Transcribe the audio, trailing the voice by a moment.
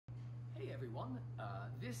everyone.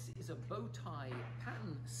 This is a bow tie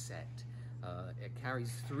pattern set. It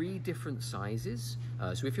carries 3 different sizes.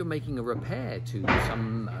 So if you're making a repair to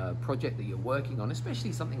some project that you're working on,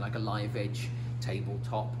 especially something like a live edge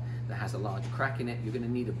tabletop that has a large crack in it, you're going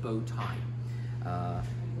to need a bow tie.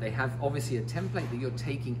 They have obviously a template that you're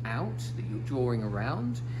taking out, that you're drawing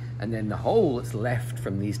around, and then the hole that's left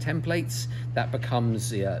from these templates, that becomes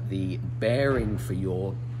the bearing for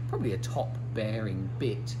your, probably a top bearing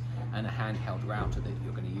bit and a handheld router that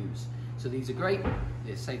you're going to use. So these are great,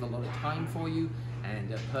 they save a lot of time for you, and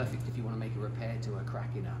perfect if you want to make a repair to a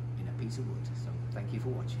crack in a piece of wood. So thank you for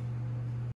watching.